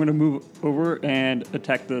later. I'm going to move over and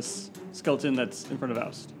attack this skeleton that's in front of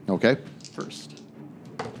Oust Okay. first.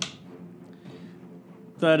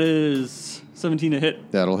 That is 17 to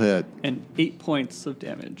hit That'll hit. and 8 points of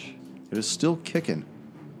damage. It is still kicking.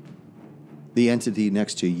 The entity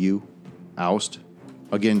next to you, Oust,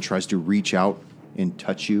 again tries to reach out and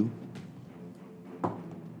touch you.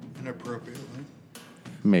 Inappropriately.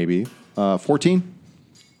 Maybe. 14?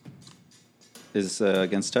 Is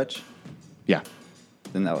against touch? Yeah.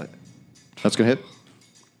 Then that'll hit. That's going to hit?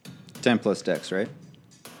 10 plus dex, right?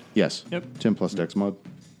 Yes. Yep. 10 plus dex mod.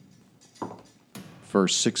 For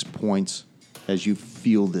 6 points, as you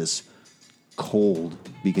feel this cold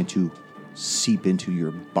begin to seep into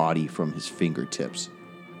your body from his fingertips.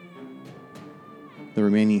 The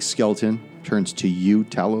remaining skeleton turns to you,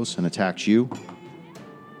 Talos, and attacks you.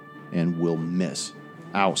 And will miss.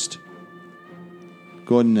 Oust.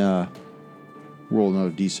 Go ahead and roll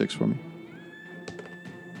another d6 for me.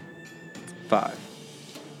 5.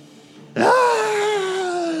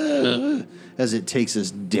 As it takes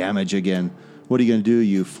this damage again. What are you going to do,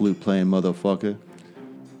 you flute-playing motherfucker?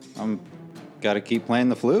 I'm got to keep playing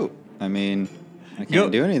the flute. I mean, I can't Go-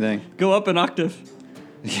 do anything. Go up an octave.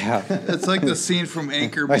 Yeah. It's like the scene from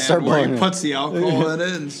Anchorman start where he blowing it. puts the alcohol in it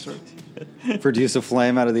and starts... Produce a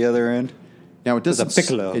flame out of the other end. Now, it doesn't,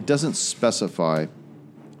 piccolo. it doesn't specify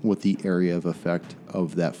what the area of effect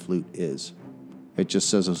of that flute is. It just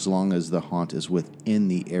says as long as the haunt is within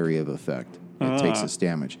the area of effect, it takes its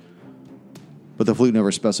damage. But the flute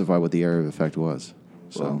never specified what the area of effect was.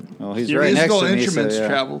 So, Well, he's Your right next Musical to me. instruments So, yeah.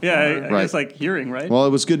 travel. Yeah, I Right. guess like hearing, right? well, it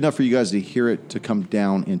was good enough for you guys to hear it to come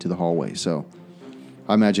down into the hallway. So,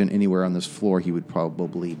 I imagine anywhere on this floor, he would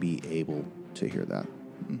probably be able to hear that.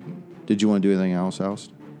 Did you want to do anything else,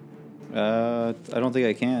 Oust? I don't think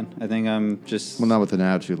I can. I think I'm just. Well, not with an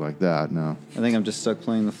attitude like that, no. I think I'm just stuck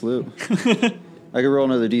playing the flute. I could roll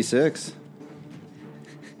another d6.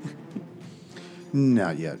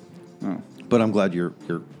 Not yet. Oh. But I'm glad you're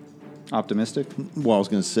Optimistic. well, I was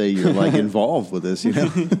going to say you're like involved with this, you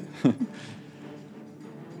know.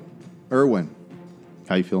 Erwin,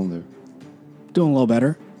 how you feeling there? Doing a little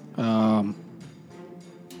better. I'm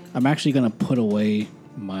actually going to put away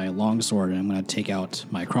my longsword and I'm going to take out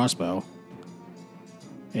my crossbow.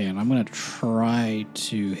 And I'm going to try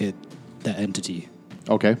to hit that entity.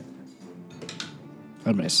 Okay.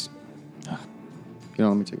 I miss. You know,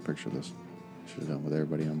 let me take a picture of this. Should have done with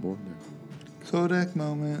everybody on board there. Kodak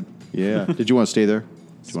moment. Yeah. Did you want to stay there?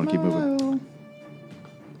 Do you want to keep moving?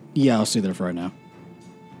 Yeah, I'll stay there for right now.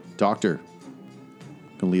 Doctor,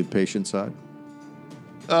 gonna leave the patient side.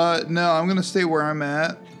 No, I'm going to stay where I'm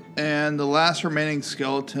at. And the last remaining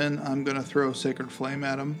skeleton, I'm going to throw Sacred Flame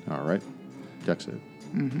at him. All right. Dex it.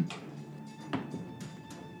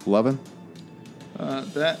 11.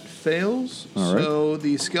 That fails. All right. So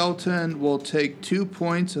the skeleton will take 2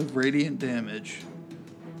 points of radiant damage.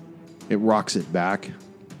 It rocks it back.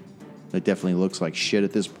 It definitely looks like shit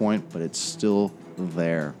at this point, but it's still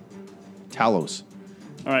there. Talos.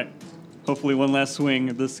 All right. Hopefully, one last swing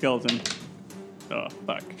at this skeleton. Oh,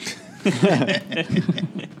 fuck.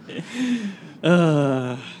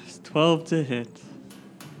 12 to hit.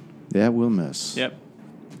 That will miss. Yep.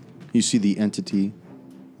 You see the entity,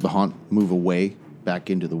 the haunt, move away back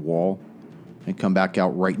into the wall and come back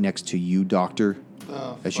out right next to you, Doctor,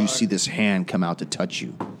 as you see this hand come out to touch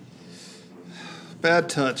you. Bad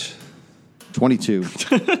touch. 22.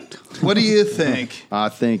 What do you think? I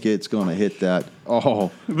think it's going to hit that.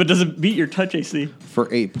 Oh, But does it beat your touch AC?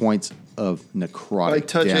 for 8 points of necrotic My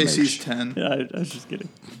touch damage. AC's 10. Yeah, I was just kidding.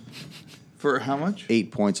 For how much?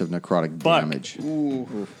 8 points of necrotic Fuck. damage.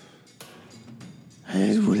 Ooh.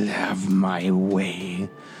 I will have my way.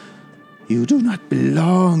 You do not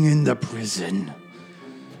belong in the prison.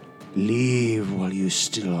 Leave while you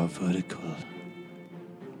still are vertical.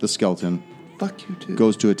 The skeleton Fuck you too.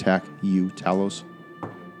 goes to attack you, Talos.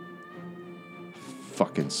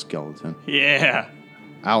 Fucking skeleton. Yeah.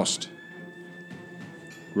 Oust.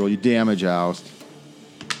 Roll your damage, Oust.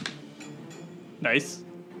 Nice.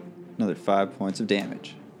 Another 5 points of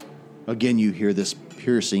damage. Again, you hear this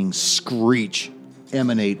piercing screech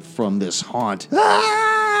emanate from this haunt.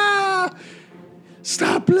 Ah!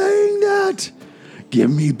 Stop playing that! Give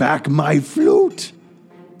me back my flute!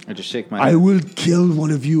 I just shake my I head. will kill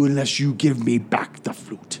one of you unless you give me back the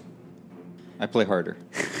flute. I play harder.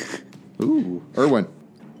 Ooh. Erwin.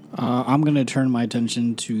 I'm going to turn my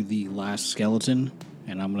attention to the last skeleton,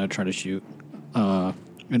 and I'm going to try to shoot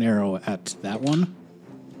an arrow at that one.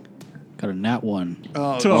 Got a nat 1.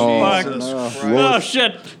 Oh, fuck. Jesus Christ. Oh,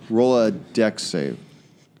 shit. Roll a dex save.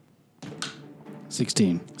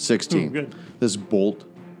 16. 16. Ooh, good. This bolt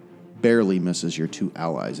barely misses your two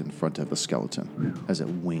allies in front of the skeleton as it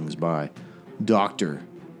wings by. Doctor.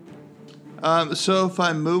 So if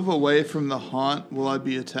I move away from the haunt, will I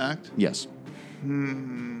be attacked? Yes. All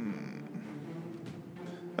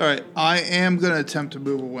right. I am going to attempt to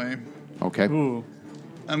move away. Okay. Ooh.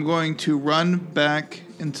 I'm going to run back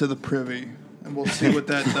into the privy, and we'll see what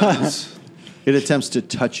that does. It attempts to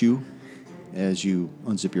touch you as you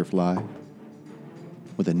unzip your fly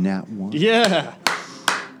with a nat 1. Yeah.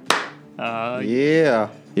 Yeah.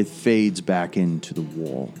 It fades back into the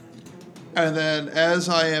wall. And then, as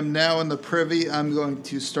I am now in the privy, I'm going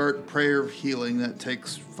to start Prayer of Healing. That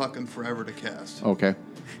takes fucking forever to cast. Okay.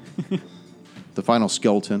 The final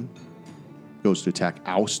skeleton goes to attack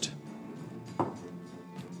Oust.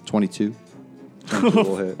 22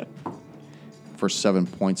 We'll hit. for 7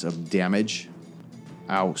 points of damage.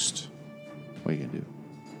 Oust. What are you going to do?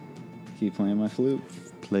 Keep playing my flute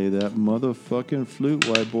Play that motherfucking flute,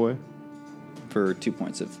 white boy. for 2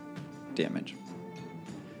 points of damage.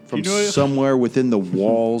 From You know- somewhere within the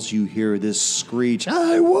walls, you hear this screech.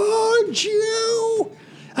 I want you!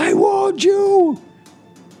 I want you!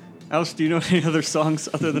 Alice, do you know any other songs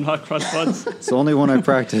other than Hot Cross Buns? It's the only one I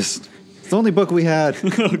practiced. It's the only book we had.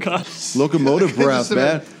 Oh, God. Locomotive breath,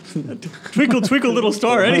 man. Twinkle, twinkle, little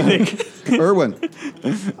star, anything. Erwin.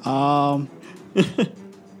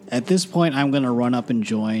 At this point, I'm going to run up and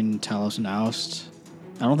join Talos and Oust.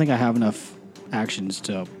 I don't think I have enough actions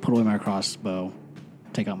to put away my crossbow,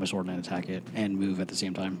 take out my sword and attack it, and move at the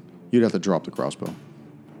same time. You'd have to drop the crossbow.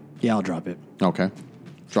 Yeah, I'll drop it. Okay.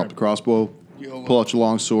 Drop the crossbow. YOLO. Pull out your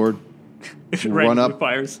long sword. Run Randomly up.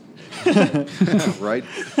 Fires. Right?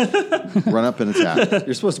 Run up and attack.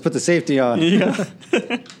 You're supposed to put the safety on. Yeah.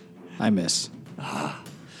 I miss.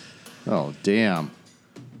 Oh, damn.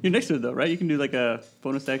 You're next to it, though, right? You can do like a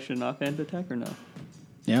bonus action offhand attack or no?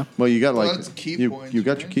 Yeah? Well, you got Well, like that's key you, points, you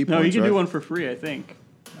got right? your key No, points. you can right? do one for free, I think.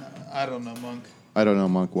 I don't know, Monk. I don't know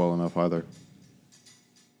Monk well enough either.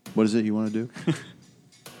 What is it you want to do?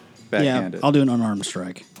 Backhand Yeah, it. I'll do an unarmed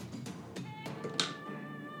strike.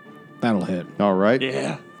 That'll hit All right.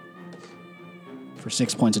 Yeah. for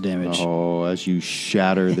 6 points of damage. Oh, as you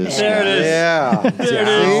shatter this There it guy is. Yeah. There it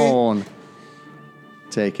is. down.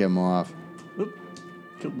 Take him off. Oop.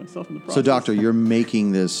 Killed myself in the process. So, Doctor, you're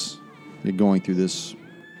making this, you're going through this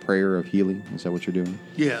prayer of healing. Is that what you're doing?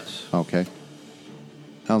 Yes. Okay.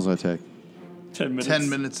 How long does that take? 10 minutes. 10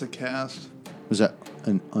 minutes to cast. Was that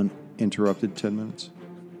an uninterrupted 10 minutes?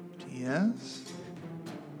 Yes.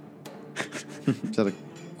 Is that a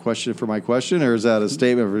question for my question, or is that a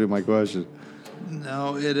statement for my question?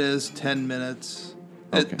 No, it is 10 minutes.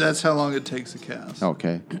 Okay. That's how long it takes to cast.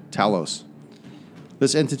 Okay. Talos.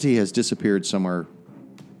 This entity has disappeared somewhere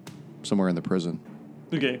in the prison.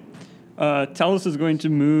 Okay. Talos is going to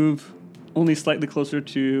move only slightly closer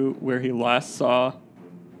to where he last saw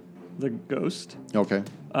the ghost. Okay.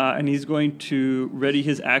 And he's going to ready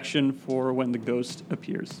his action for when the ghost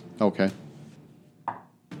appears. Okay.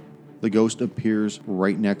 The ghost appears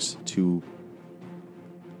right next to,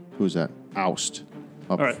 who's that? Oust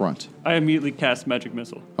up All right. front. I immediately cast Magic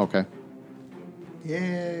Missile. Okay.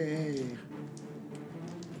 Yay.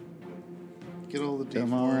 Get all the D4s.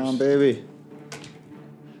 Come on, baby.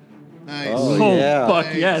 Nice. Oh, Oh, yeah. fuck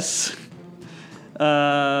Nice. yes.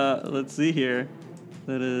 Let's see here.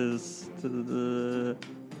 That is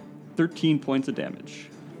 13 points of damage.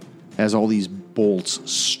 As all these bolts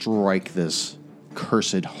strike this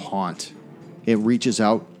cursed haunt, it reaches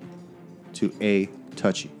out to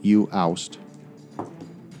touch you, Oust.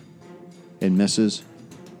 It misses.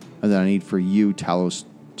 And then I need for you, Talos,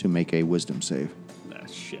 to make a wisdom save. Ah,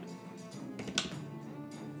 shit.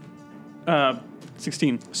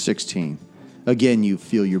 16. 16. Again, you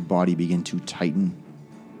feel your body begin to tighten,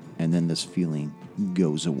 and then this feeling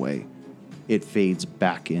goes away. It fades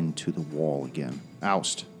back into the wall again.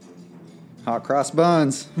 Oust. Hot cross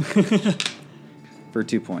buns. For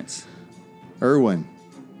 2 points. Irwin.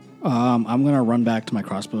 I'm going to run back to my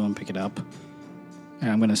crossbow and pick it up.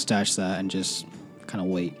 And I'm going to stash that and just kind of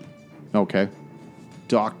wait. Okay.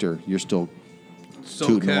 Doctor, you're still Still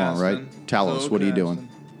tooting along, right? casting. Talos, Still what are you doing?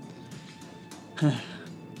 casting.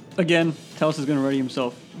 Again, Talos is going to ready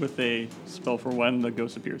himself with a spell for when the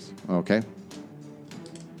ghost appears. Okay.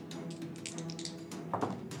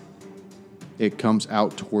 It comes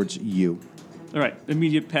out towards you. All right.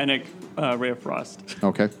 Immediate panic, Ray of Frost.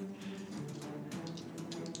 Okay.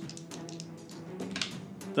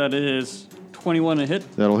 That is 21 a hit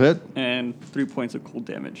That'll hit. and 3 points of cold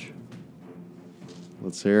damage.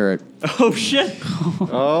 Let's hear it. Oh, shit.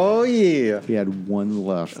 Oh, yeah. He had one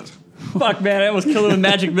left. Fuck, man. I almost killed him with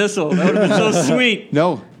Magic Missile. That would have been so sweet.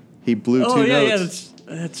 No, he blew Oh, two yeah, notes.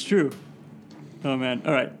 that's true. Oh, man.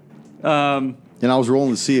 All right. And I was rolling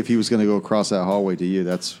to see if he was going to go across that hallway to you.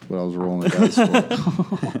 That's what I was rolling the dice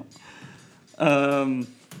for.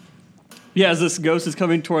 Yeah, as this ghost is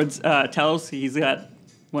coming towards Talos, he's got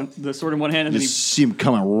the sword in one hand, and then Just see him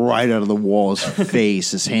coming right out of the wall, his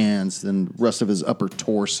face, his hands, and the rest of his upper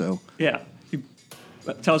torso.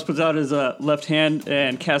 Talos puts out his left hand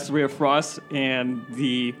and casts a Ray of Frost, and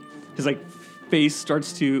his face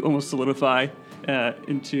starts to almost solidify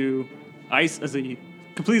into ice as he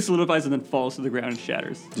completely solidifies and then falls to the ground and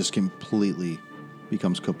shatters. Just completely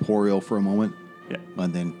becomes corporeal for a moment, Yeah.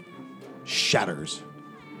 and then shatters.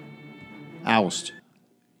 Oust,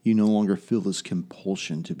 you no longer feel this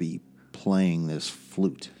compulsion to be playing this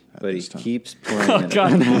flute at But he this time. keeps playing Oh, it.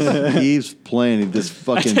 God. He keeps playing this I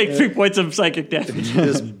fucking take 3 points of psychic damage.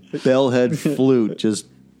 this bellhead flute just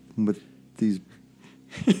with these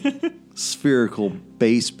spherical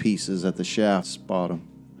bass pieces at the shaft's bottom.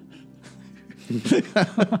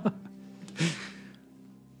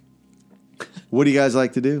 What do you guys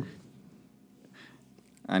like to do?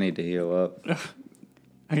 I need to heal up.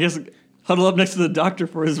 I guess huddle up next to the doctor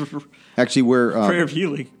for his Actually, where prayer of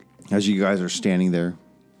healing. as you guys are standing there,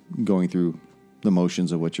 going through the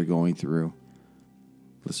motions of what you're going through,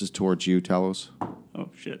 this is towards you, Talos. Oh,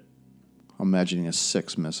 shit. I'm imagining a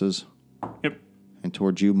 6 misses, Yep. and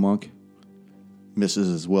towards you, Monk, misses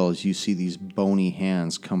as well as you see these bony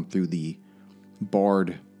hands come through the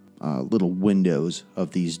barred little windows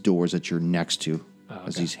of these doors that you're next to,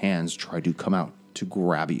 as these hands try to come out to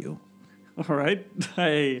grab you. All right.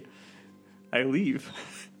 I leave.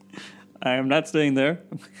 I am not staying there.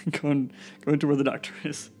 I'm going to where the doctor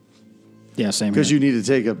is. Yeah, same Because here. you need to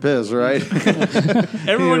take a piss, right?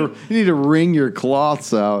 Everyone. You need to wring your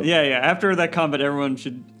cloths out. Yeah. After that combat, everyone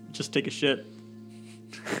should just take a shit.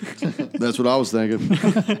 That's what I was thinking.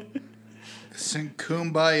 Sing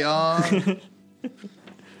Kumbaya.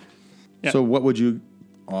 Yeah. So what would you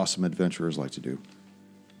awesome adventurers like to do?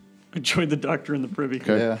 I joined the doctor in the privy.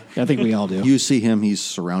 Okay. Yeah. I think we all do. You see him, he's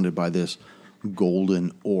surrounded by this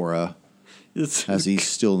golden aura It's, as he's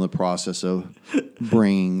still in the process of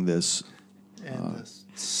bringing this. And the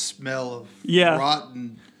smell of Yeah.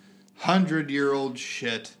 rotten 100-year-old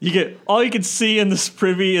shit. all you can see in this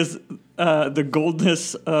privy is the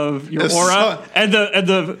goldness of your If aura so- and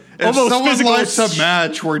the If almost someone physical lights a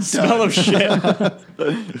match, we're smell done. of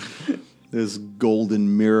shit. This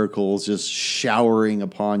golden miracles just showering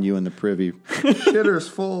upon you in the privy. Shitter's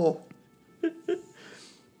full.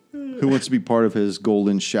 Who wants to be part of his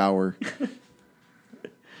golden shower?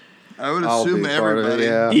 I would I'll assume be part of everybody. it,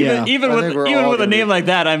 yeah. Yeah. Even I with think we're even all with a gonna name be- like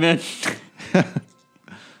that, I'm in.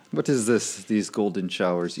 What is this? These golden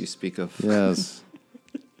showers you speak of? Yes.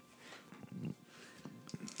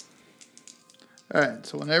 All right,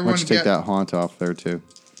 so when Why everyone don't you take that haunt off there too?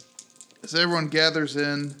 as everyone gathers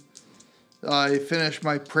in, I finish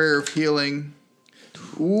my prayer of healing.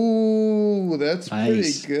 Ooh, that's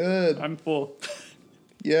Nice. pretty good. I'm full.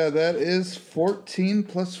 Yeah, that is 14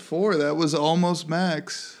 plus 4. That was almost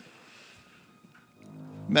max.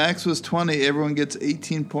 Max was 20. Everyone gets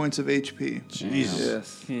 18 points of HP.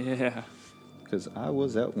 Yes. Yeah. Because I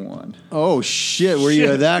was at 1. Oh, shit. Were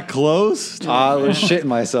you that close? I was shitting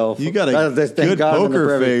myself. You got a Thank good God I'm in the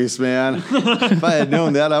poker Brevi. face, man. If I had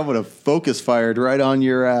known that, I would have focus fired right on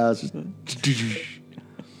your ass.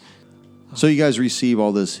 So you guys receive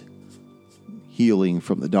all this healing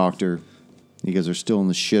from the doctor. You guys are still in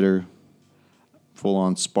the shitter. Full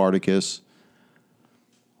on Spartacus.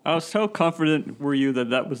 I was so confident were you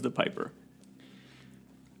that was the Piper.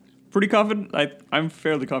 Pretty confident. I'm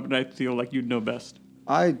fairly confident. I feel like you'd know best.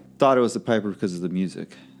 I thought it was the Piper because of the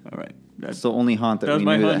music. All right. That's the only haunt that That was we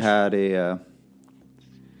my knew hunch. that had a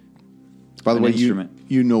By the an way, instrument.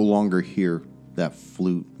 you no longer hear that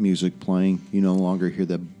flute music playing. You no longer hear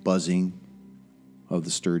the buzzing of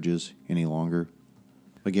the Sturges any longer.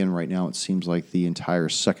 Again, right now, it seems like the entire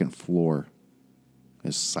second floor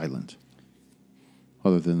is silent,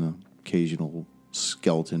 other than the occasional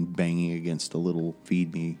skeleton banging against a little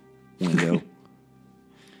feed me window.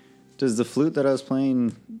 Does the flute that I was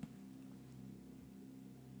playing?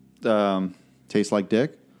 Taste like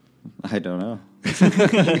dick? I don't know.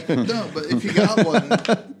 No, but if you got one,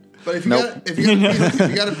 but if you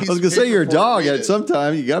got a piece I was gonna say you're a dog. At some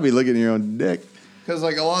time, you gotta be looking at your own dick. Because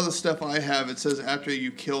like a lot of the stuff I have, it says after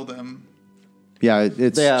you kill them. Yeah,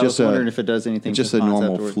 it's Yeah, I was just wondering if it does anything. it's just to a haunts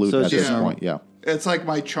normal afterwards. flute So at it's this just normal. point. Yeah. It's like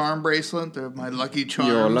my charm bracelet. They're my lucky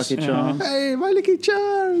charms. your lucky charm. Hey, my lucky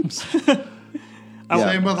charms.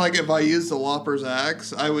 Same with like if I use the Lopper's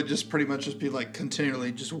axe, I would just pretty much just be like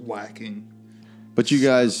continually just whacking. But you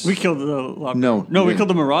guys, We killed the Lopper. No, we yeah. killed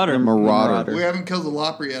the Marauder. Marauder. We haven't killed the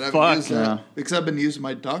Lopper yet. I haven't Fuck, used that yeah. because I've been using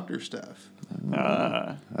my doctor staff.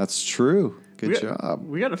 That's true. Good we, job.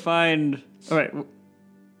 We got to find. All right.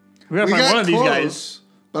 We got to We find got one of these close, guys.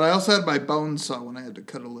 but I also had my bone saw when I had to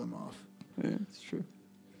cut a limb off. Yeah, that's true.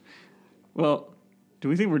 Well, do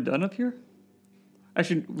we think we're done up here?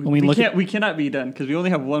 Actually, we cannot be done because we only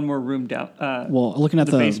have one more room down. Well, looking at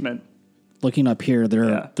the basement. looking up here,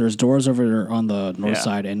 Yeah. there's doors over there on the north Yeah.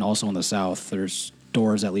 side and also on the south. There's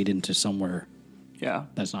doors that lead into somewhere Yeah.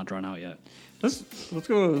 that's not drawn out yet. Let's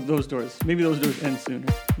go with those doors. Maybe those doors end sooner.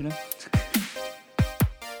 You know.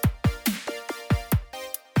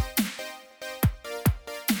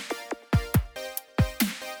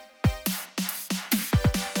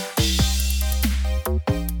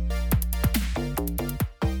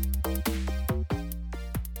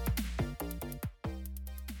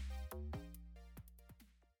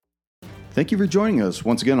 Thank you for joining us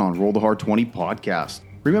once again on Roll the Hard 20 podcast.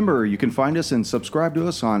 Remember, you can find us and subscribe to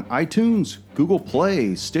us on iTunes, Google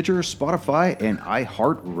Play, Stitcher, Spotify, and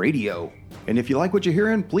iHeartRadio. And if you like what you're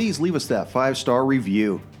hearing, please leave us that 5-star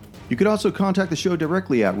review. You could also contact the show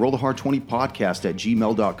directly at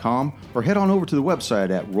rollthehard20podcast@gmail.com or head on over to the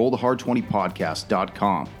website at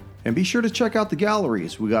rollthehard20podcast.com. And be sure to check out the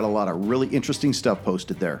galleries. We got a lot of really interesting stuff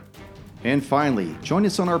posted there. And finally, join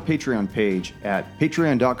us on our Patreon page at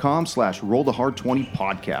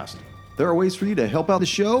patreon.com/rollthehard20podcast. There are ways for you to help out the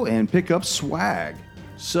show and pick up swag.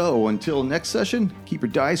 So until next session, keep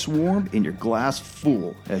your dice warm and your glass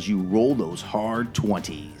full as you roll those hard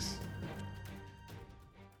 20s.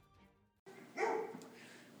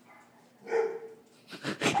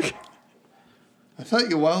 I thought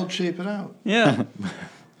you wild shape it out. Yeah.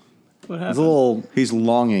 What It's happened? a little He's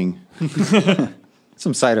longing.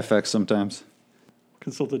 some side effects sometimes.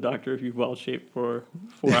 Consult a doctor if you've well shaped for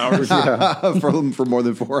 4 hours. for more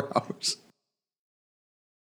than 4 hours.